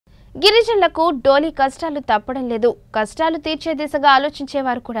గిరిజనులకు డోలీ కష్టాలు తప్పడం లేదు. కష్టాలు తీర్చే దిశగా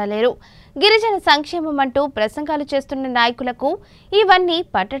ఆలోచించేవారు కూడా లేరు. గిరిజన సంక్షేమం అంటూ ప్రసంగాలు చేస్తున్న నాయకులకు ఇవన్నీ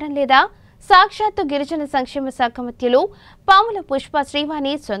పట్టడం లేదా? సాక్షాత్తు గిరిజన సంక్షేమ శాఖ మంత్రులు పాముల పుష్ప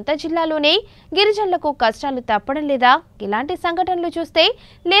శ్రీవాణి సొంత జిల్లాలోనే గిరిజనులకు కష్టాలు తప్పడం లేదా? ఇలాంటి సంఘటనలు చూస్తే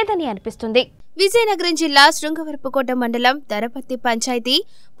లేదని అనిపిస్తుంది. విజయనగరం జిల్లా శృంగవరపుకోట మండలం దరపత్తి పంచాయతీ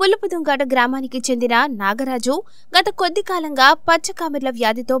పులుపుదుంగాట గ్రామానికి చెందిన నాగరాజు గత కొద్ది కాలంగా పచ్చకామెర్ల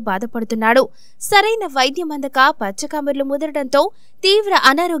వ్యాధితో బాధపడుతున్నాడు. సరైన వైద్యం అందక పచ్చకామెర్లు ముదరడంతో తీవ్ర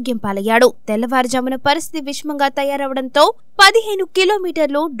అనారోగ్యం పాలయ్యాడు. తెల్లవారుజామున పరిస్థితి విషమంగా తయారవడంతో 15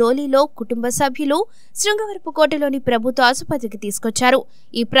 కిలోమీటర్లు డోలీలో కుటుంబ సభ్యులు శృంగవరపుకోటలోని ప్రభుత్వ ఆసుపత్రికి తీసుకొచ్చారు.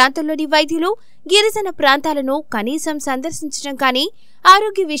 ఈ ప్రాంతంలోని వైద్యులు గిరిజన ప్రాంతాలను కనీసం సందర్శించడం కానీ,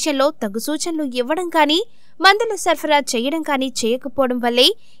 ఆరోగ్య విషయంలో తగు సూచనలు ఇవ్వడం కానీ, మందుల సరఫరా చేయడం కానీ చేయకపోవడం వల్లే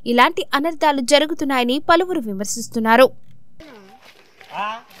ఇలాంటి అనర్థాలు జరుగుతున్నాయని పలువురు విమర్శిస్తున్నారు.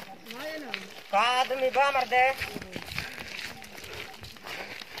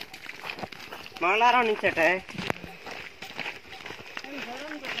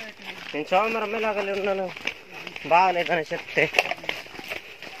 నేను సోమవారం లాగా ఉన్నాను, బాగాలేదని చెప్తే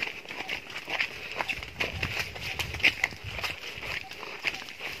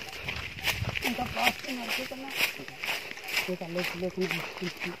ఇంకా